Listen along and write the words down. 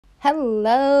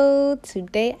Hello,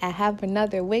 today I have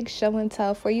another wig show and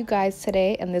tell for you guys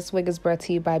today, and this wig is brought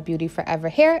to you by Beautyforever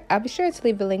Hair. I'll be sure to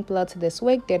leave a link below to this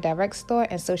wig, their direct store,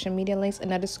 and social media links in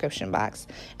the description box.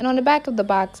 And on the back of the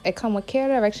box, it comes with care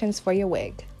directions for your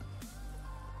wig.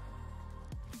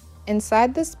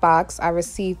 Inside this box, I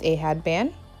received a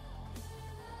headband,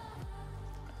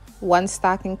 one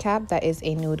stocking cap that is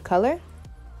a nude color,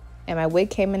 and my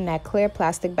wig came in that clear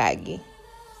plastic baggie.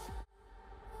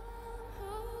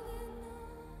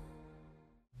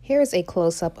 Here is a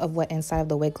close-up of what inside of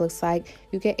the wig looks like.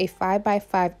 You get a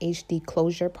 5x5 HD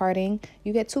closure parting.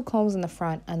 You get two combs in the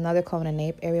front, another comb in the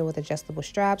nape area with adjustable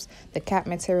straps. The cap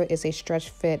material is a stretch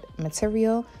fit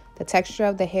material. The texture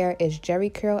of the hair is jerry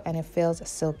curl and it feels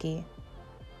silky.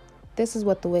 This is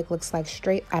what the wig looks like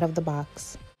straight out of the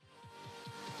box.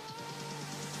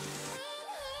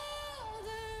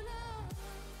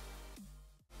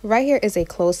 Right here is a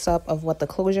close-up of what the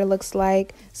closure looks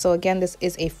like. So again, this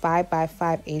is a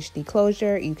 5x5 HD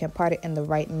closure. You can part it in the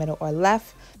right, middle, or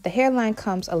left. The hairline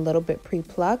comes a little bit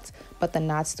pre-plucked, but the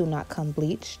knots do not come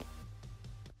bleached.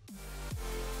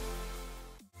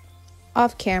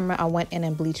 Off camera, I went in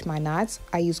and bleached my knots.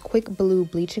 I used Quick Blue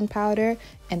bleaching powder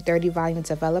and 30 volume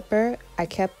developer. I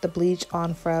kept the bleach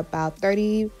on for about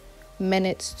 30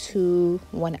 minutes to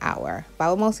 1 hour. But I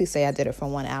would mostly say I did it for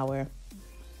 1 hour.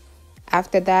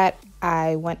 After that,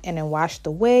 I went in and washed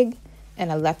the wig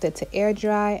and I left it to air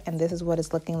dry, and this is what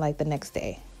it's looking like the next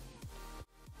day.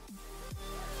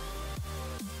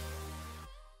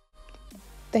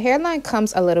 The hairline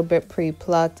comes a little bit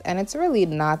pre-plucked and it's really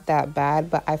not that bad,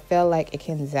 but I feel like it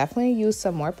can definitely use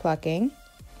some more plucking.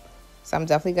 So I'm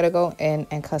definitely going to go in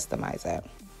and customize it.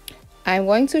 I'm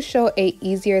going to show an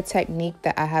easier technique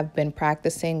that I have been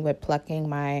practicing with plucking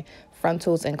my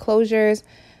frontals and closures.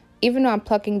 Even though I'm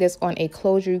plucking this on a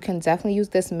closure, you can definitely use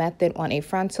this method on a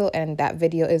frontal, and that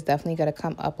video is definitely going to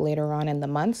come up later on in the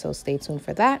month, so stay tuned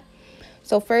for that.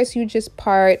 So first, you just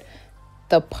part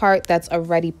the part that's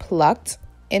already plucked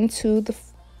into the,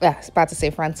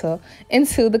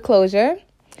 into the closure.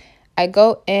 I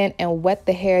go in and wet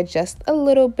the hair just a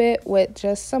little bit with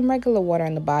just some regular water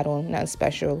in the bottle, nothing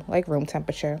special, like room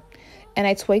temperature. And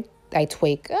I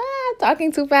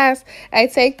talking too fast. I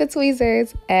take the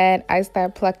tweezers and I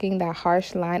start plucking that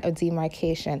harsh line of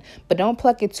demarcation. But don't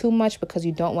pluck it too much because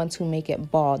you don't want to make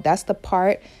it bald. That's the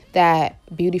part that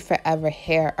Beautyforever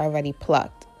Hair already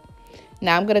plucked.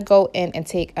 Now I'm going to go in and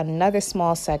take another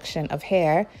small section of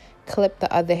hair, clip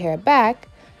the other hair back,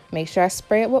 make sure I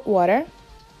spray it with water,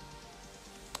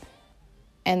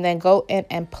 and then go in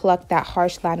and pluck that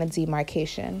harsh line of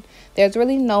demarcation. There's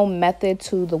really no method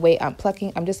to the way I'm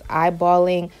plucking. I'm just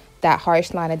eyeballing that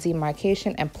harsh line of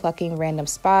demarcation and plucking random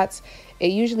spots.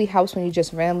 It usually helps when you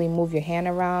just randomly move your hand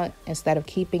around instead of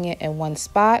keeping it in one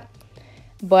spot.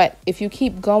 But if you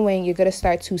keep going, you're going to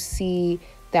start to see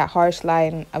that harsh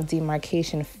line of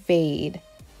demarcation fade.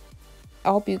 I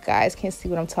hope you guys can see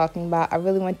what I'm talking about. I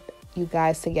really want you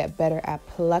guys to get better at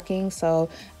plucking, so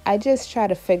I just try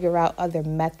to figure out other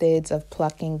methods of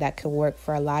plucking that could work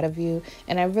for a lot of you,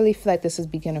 and I really feel like this is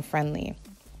beginner friendly.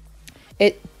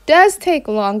 It does take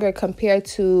longer compared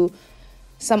to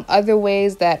some other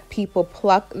ways that people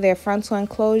pluck their frontal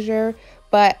enclosure,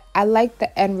 but I like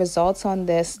the end results on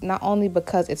this, not only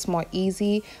because it's more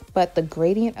easy, but the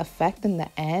gradient effect in the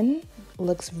end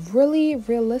looks really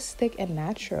realistic and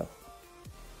natural.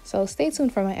 So stay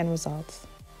tuned for my end results.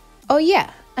 Oh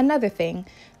yeah, another thing.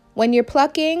 When you're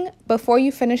plucking, before you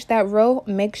finish that row,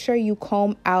 make sure you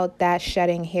comb out that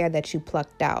shedding hair that you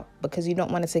plucked out, because you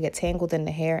don't want it to get tangled in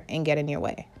the hair and get in your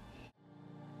way.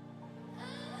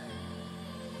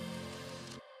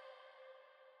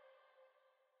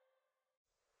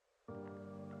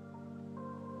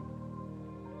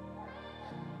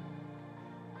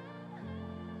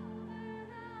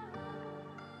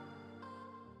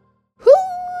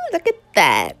 Look at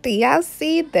that. Do y'all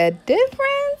see the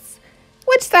difference?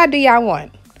 Which side do y'all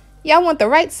want? Y'all want the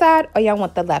right side or y'all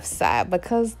want the left side?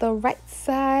 Because the right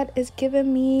side is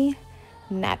giving me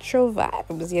natural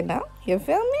vibes, you know? You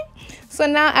feel me? So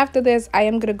now after this, I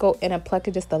am going to go in and pluck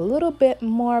it just a little bit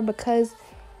more because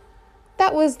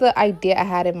that was the idea I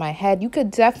had in my head. You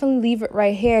could definitely leave it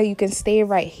right here. You can stay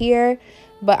right here.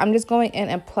 But I'm just going in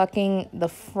and plucking the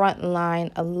front line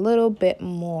a little bit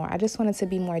more. I just want it to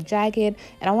be more jagged, and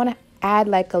I want to add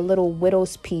like a little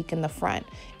widow's peak in the front.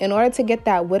 In order to get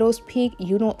that widow's peak,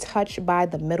 you don't touch by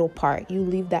the middle part. You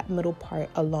leave that middle part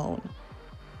alone.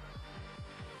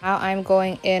 Now I'm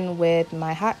going in with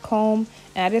my hot comb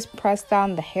and I just press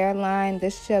down the hairline.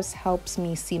 This just helps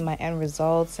me see my end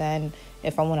results and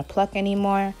if I want to pluck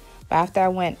anymore. But after I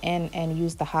went in and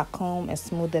used the hot comb and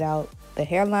smoothed it out the the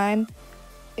hairline,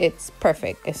 it's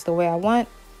perfect. It's the way I want,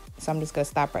 so I'm just gonna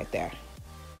stop right there.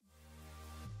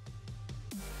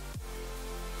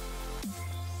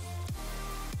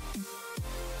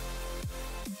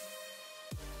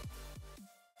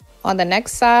 On the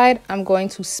next side, I'm going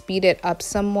to speed it up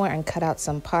some more and cut out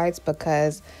some parts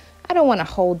because I don't want to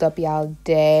hold up y'all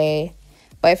day.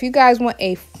 But if you guys want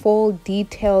a full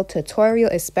detailed tutorial,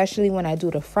 especially when I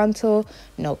do the frontal,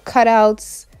 no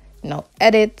cutouts, no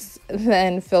edits,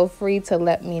 then feel free to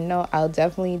let me know. I'll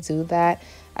definitely do that.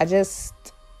 I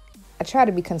try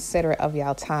to be considerate of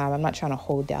y'all time. I'm not trying to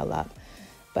hold y'all up,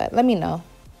 but let me know.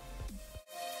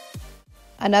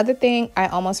 Another thing I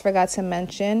almost forgot to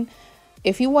mention,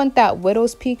 if you want that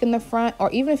widow's peak in the front, or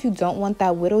even if you don't want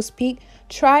that widow's peak,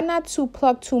 try not to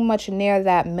pluck too much near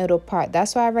that middle part.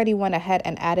 That's why I already went ahead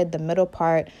and added the middle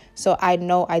part, so I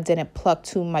know I didn't pluck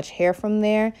too much hair from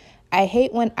there. I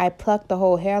hate when I pluck the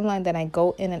whole hairline, then I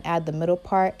go in and add the middle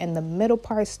part, and the middle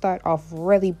parts start off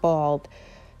really bald.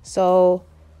 So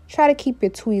try to keep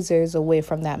your tweezers away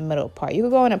from that middle part. You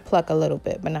can go in and pluck a little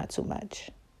bit, but not too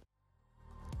much.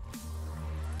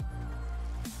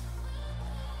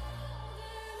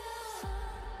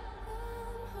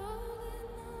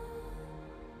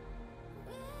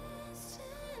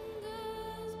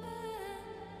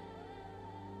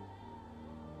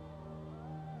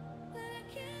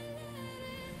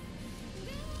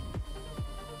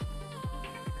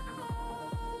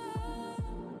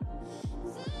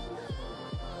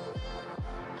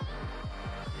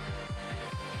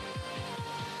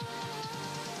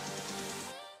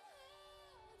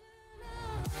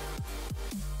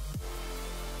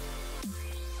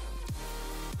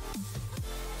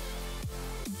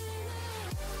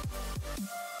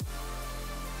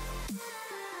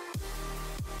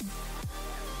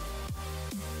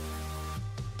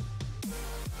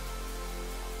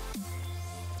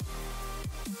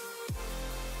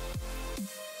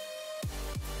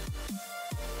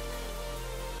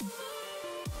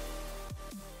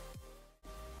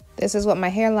 This is what my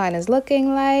hairline is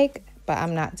looking like, but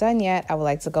I'm not done yet. I would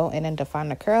like to go in and define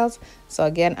the curls. So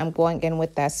again, I'm going in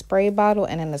with that spray bottle,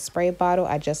 and in the spray bottle,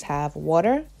 I just have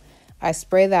water. I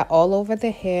spray that all over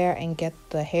the hair and get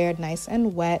the hair nice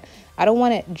and wet. I don't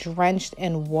want it drenched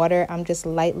in water. I'm just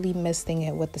lightly misting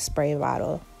it with the spray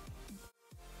bottle.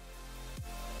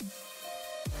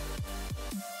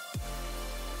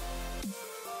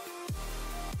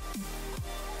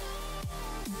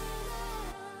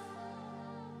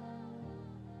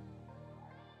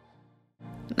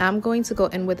 Now I'm going to go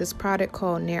in with this product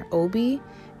called Nairobi,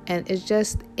 and it's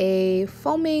just a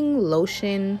foaming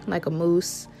lotion, like a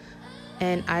mousse.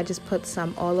 And I just put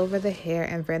some all over the hair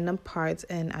and random parts,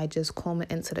 and I just comb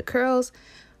it into the curls.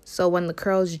 So when the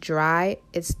curls dry,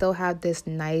 it still have this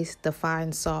nice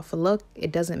defined soft look.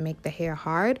 It doesn't make the hair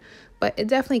hard, but it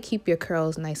definitely keep your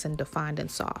curls nice and defined and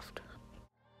soft.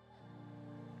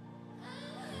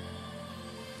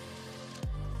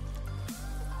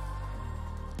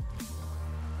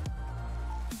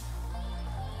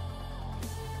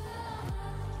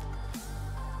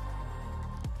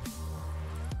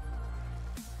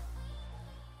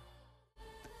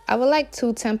 I would like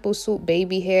 2 temple swoop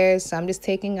baby hairs, so I'm just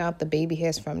taking out the baby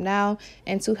hairs from now.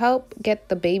 And to help get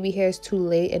the baby hairs to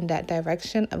lay in that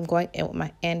direction, I'm going in with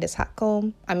my Andis hot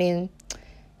comb.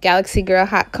 Galaxy Girl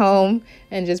hot comb,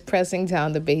 and just pressing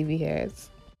down the baby hairs.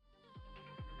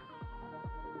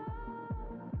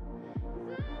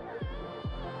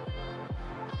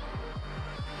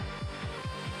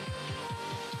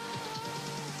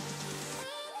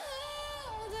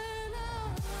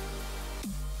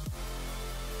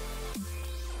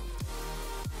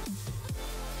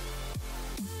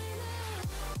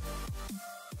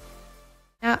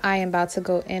 Now I am about to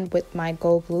go in with my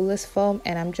gold glueless foam,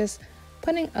 and I'm just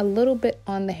putting a little bit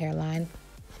on the hairline.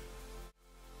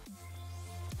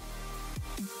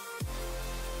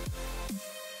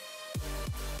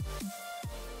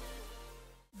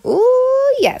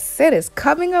 Ooh, yes, it is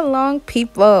coming along,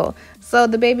 people. So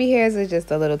the baby hairs is just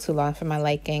a little too long for my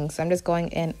liking, so I'm just going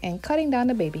in and cutting down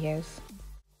the baby hairs.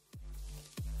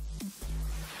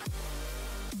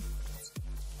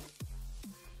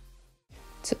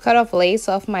 To cut off lace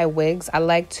off my wigs, I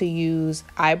like to use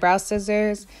eyebrow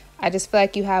scissors. I just feel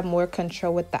like you have more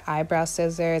control with the eyebrow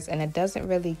scissors, and it doesn't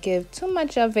really give too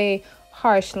much of a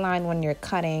harsh line when you're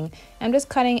cutting. I'm just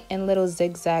cutting in little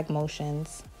zigzag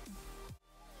motions.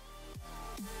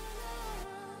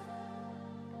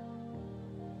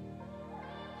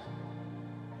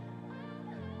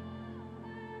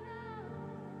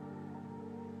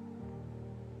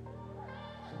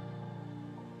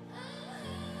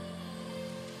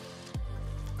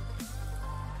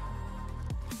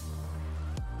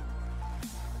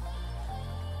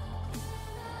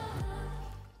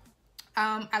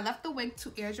 I left the wig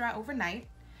to air dry overnight,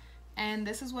 and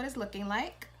this is what it's looking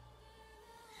like.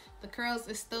 The curls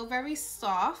is still very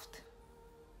soft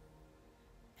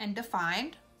and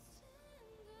defined.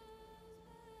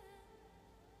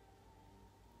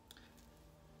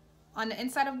 On the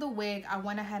inside of the wig, I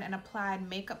went ahead and applied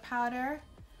makeup powder,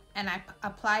 and I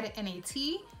applied it in a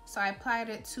T. So I applied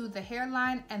it to the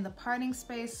hairline and the parting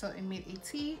space, so it made a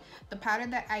T. The powder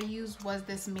that I used was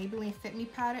this Maybelline Fit Me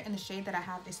powder, and the shade that I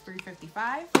have is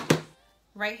 355.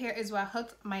 Right here is where I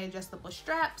hooked my adjustable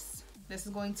straps. This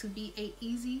is going to be a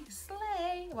easy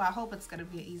slay. Well, I hope it's gonna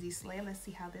be an easy slay. Let's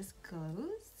see how this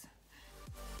goes.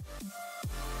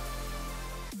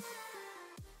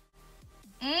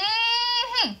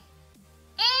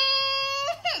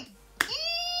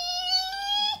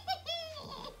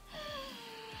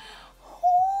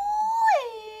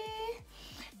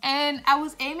 And I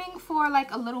was aiming for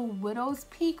like a little widow's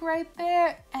peak right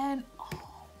there, and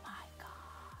oh my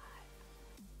god,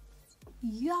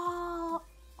 y'all,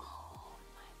 oh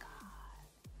my god,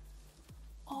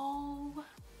 oh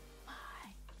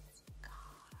my god.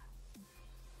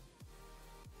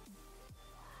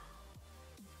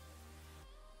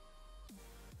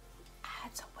 I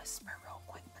had to whisper real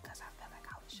quick because I feel like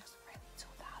I was just really too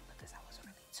loud because I was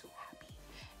really too happy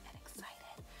and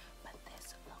excited, but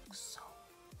this looks so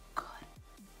good.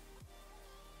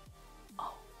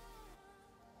 Oh,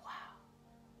 wow.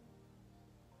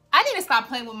 I need to stop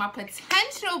playing with my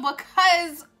potential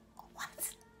because,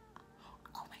 what?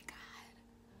 Oh my god.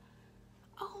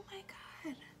 Oh my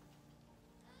god.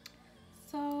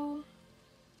 So,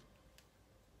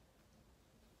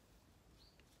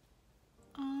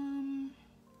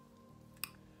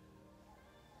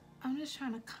 I'm just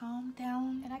trying to calm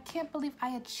down, and I can't believe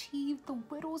I achieved the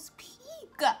widow's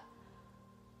peak.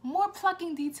 More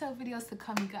plucking detail videos to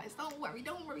come, you guys. Don't worry,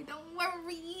 don't worry, don't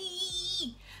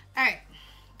worry. All right,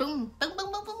 boom, boom,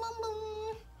 boom, boom, boom, boom,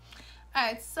 boom. All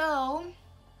right, so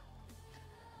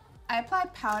I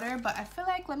applied powder, but I feel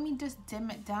like let me just dim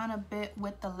it down a bit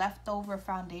with the leftover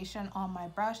foundation on my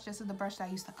brush. This is the brush that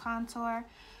I used to contour.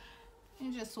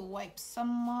 And just wipe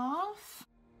some off.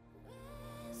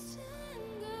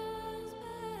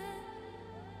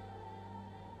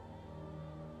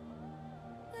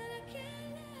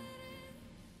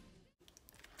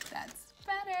 That's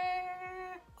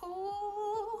better.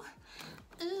 Ooh.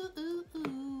 Ooh, ooh,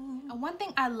 ooh. And one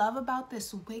thing I love about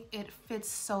this wig, it fits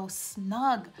so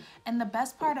snug. And the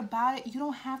best part about it, you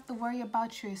don't have to worry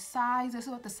about your size. This is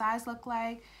what the size look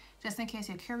like, just in case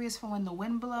you're curious for when the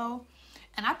wind blow.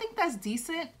 And I think that's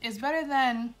decent. It's better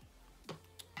than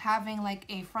having like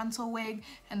a frontal wig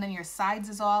and then your sides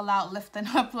is all out lifting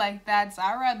up like that. So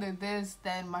I'd rather this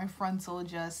than my frontal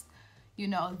just, you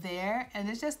know, there. And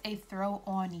it's just a throw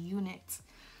on unit.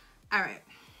 All right.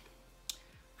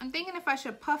 I'm thinking if I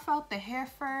should puff out the hair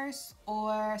first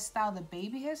or style the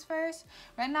baby hairs first.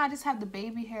 Right now I just have the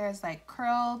baby hairs like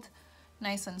curled,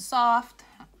 nice and soft.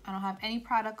 I don't have any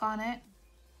product on it.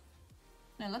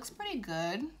 And it looks pretty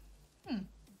good.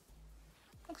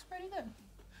 Looks pretty good.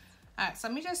 All right, so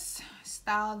let me just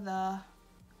style the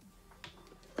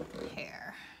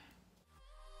hair.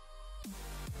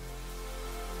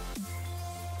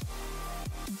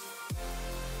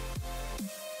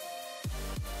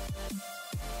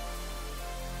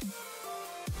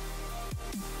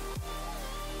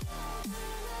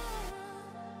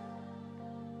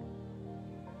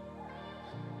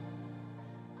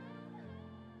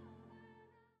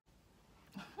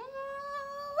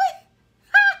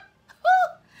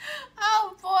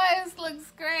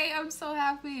 Looks great. I'm so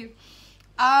happy.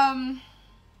 I'm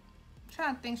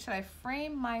trying to think, should I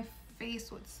frame my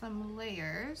face with some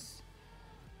layers?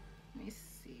 Let me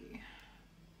see.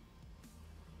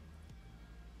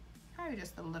 Probably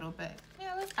just a little bit.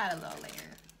 Yeah, let's add a little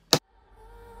layer.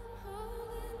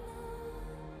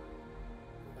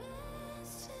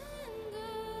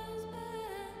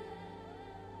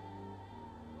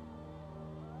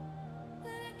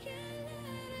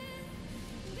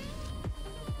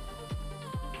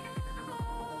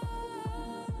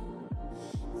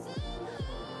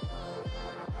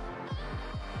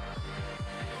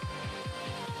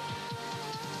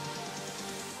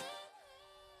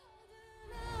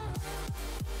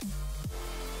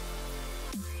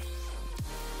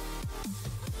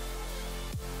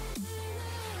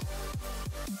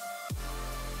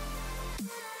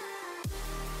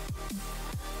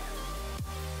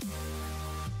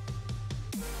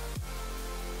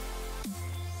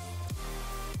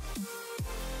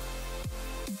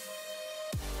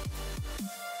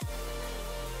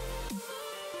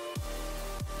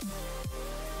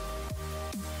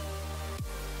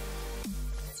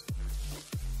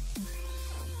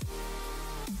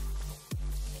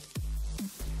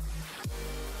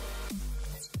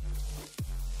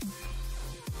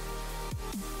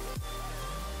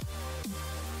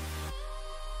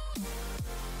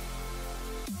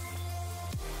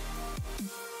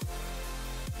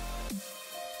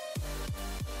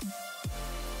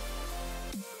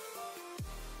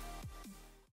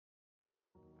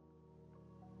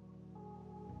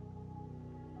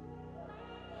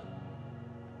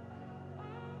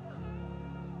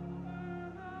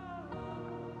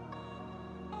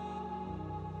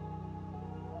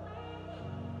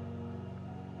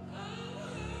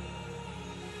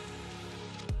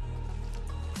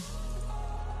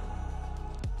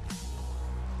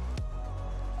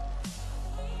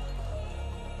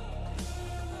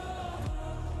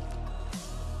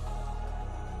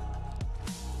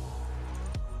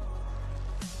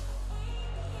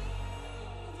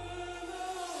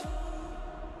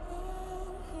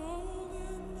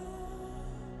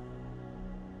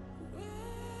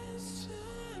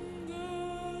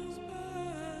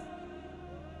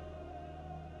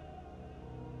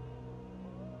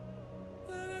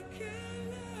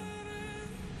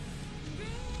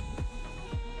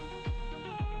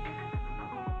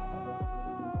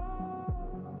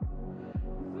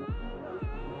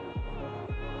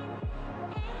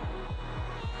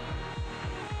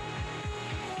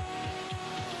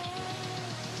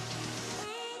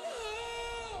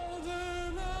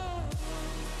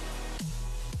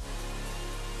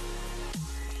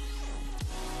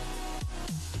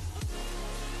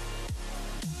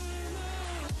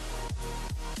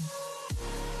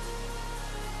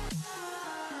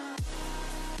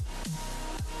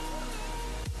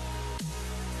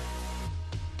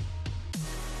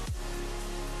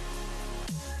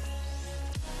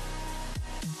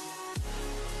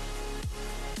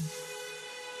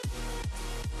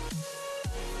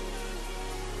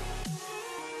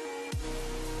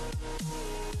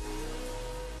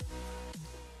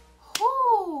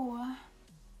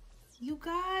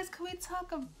 can we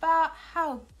talk about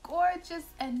how gorgeous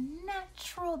and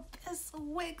natural this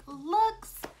wig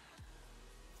looks?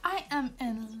 I am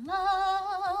in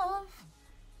love.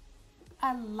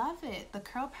 I love it. The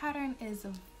curl pattern is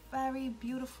very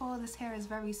beautiful. This hair is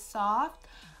very soft.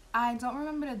 I don't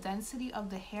remember the density of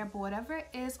the hair, but whatever it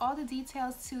is, all the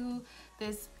details to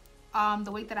this,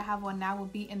 the wig that I have on now will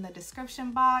be in the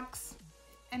description box.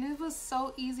 And it was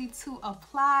so easy to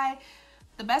apply.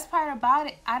 The best part about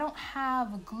it, I don't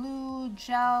have glue,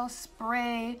 gel,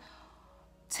 spray,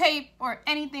 tape, or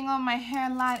anything on my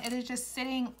hairline. It is just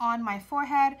sitting on my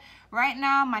forehead. Right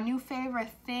now, my new favorite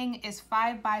thing is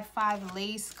 5x5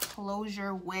 lace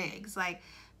closure wigs. Like,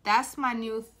 that's my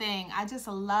new thing. I just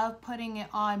love putting it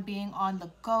on, being on the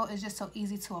go. It's just so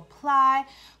easy to apply.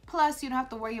 Plus, you don't have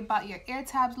to worry about your ear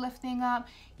tabs lifting up.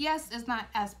 Yes, it's not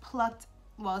as plucked.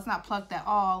 Well, it's not plucked at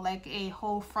all, like a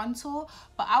whole frontal,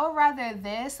 but I would rather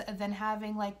this than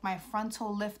having like my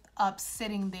frontal lift up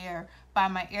sitting there by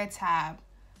my ear tab.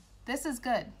 This is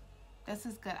good. This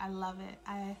is good. I love it.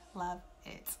 I love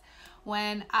it.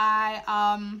 When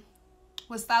I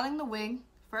was styling the wig,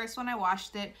 first when I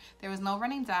washed it, there was no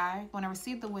running dye. When I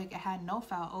received the wig, it had no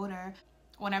foul odor.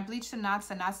 When I bleached the knots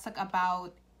took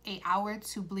about an hour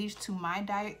to bleach to my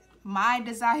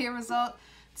desired result.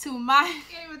 I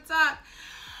can't even talk.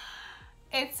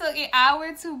 It took an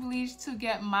hour to bleach to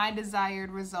get my desired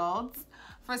results.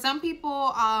 For some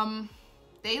people,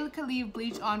 they could leave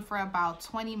bleach on for about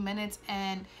 20 minutes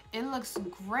and it looks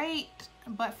great.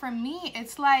 But for me,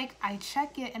 it's like I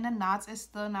check it and the knots is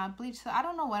still not bleached. So I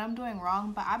don't know what I'm doing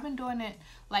wrong, but I've been doing it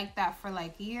like that for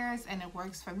like years and it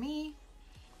works for me.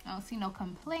 I don't see no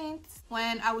complaints.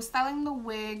 When I was styling the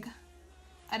wig,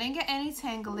 I didn't get any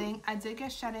tangling. I did get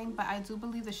shedding, but I do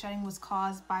believe the shedding was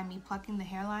caused by me plucking the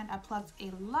hairline. I plucked a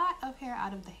lot of hair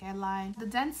out of the hairline. The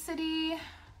density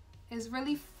is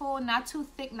really full, not too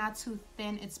thick, not too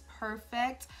thin. It's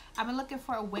perfect. I've been looking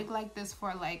for a wig like this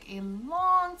for like a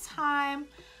long time.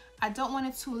 I don't want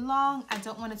it too long. I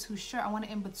don't want it too short. I want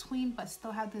it in between, but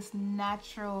still have this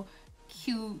natural,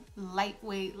 cute,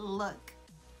 lightweight look.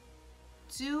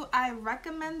 Do I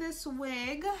recommend this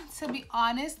wig? To be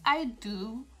honest, I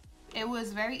do. It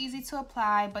was very easy to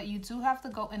apply, but you do have to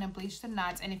go in and bleach the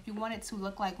knots. And if you want it to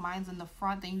look like mine's in the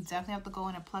front, then you definitely have to go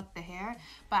in and pluck the hair.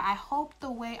 But I hope the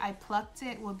way I plucked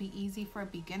it will be easy for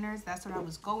beginners. That's what I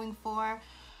was going for.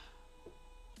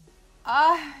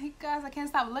 You guys, I can't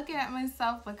stop looking at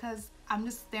myself because I'm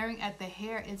just staring at the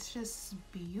hair. It's just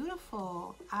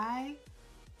beautiful. I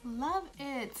love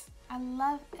it. I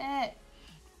love it.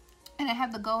 And I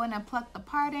have to go in and pluck the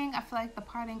parting. I feel like the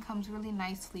parting comes really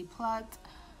nicely plucked.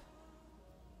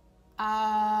 Do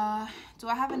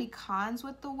I have any cons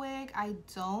with the wig? I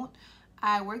don't.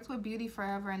 I worked with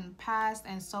Beautyforever in the past,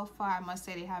 and so far I must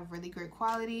say they have really great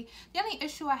quality. The only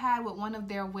issue I had with one of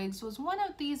their wigs was one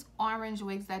of these orange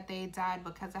wigs that they dyed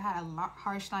because it had a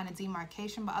harsh line of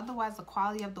demarcation, but otherwise the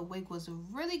quality of the wig was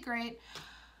really great.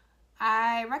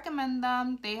 I recommend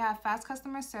them. They have fast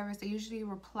customer service. They usually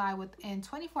reply within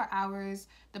 24 hours,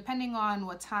 depending on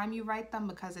what time you write them,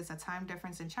 because it's a time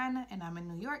difference in China and I'm in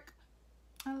New York.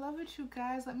 I love it, you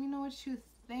guys. Let me know what you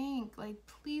think. Like,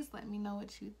 please let me know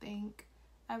what you think.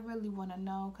 I really want to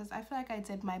know because I feel like I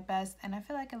did my best and I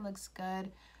feel like it looks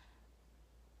good.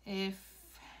 If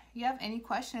you have any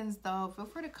questions, though, feel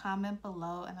free to comment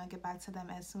below and I'll get back to them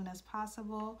as soon as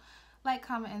possible. Like,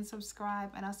 comment, and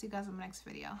subscribe, and I'll see you guys in the next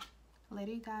video.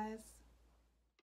 Later, you guys.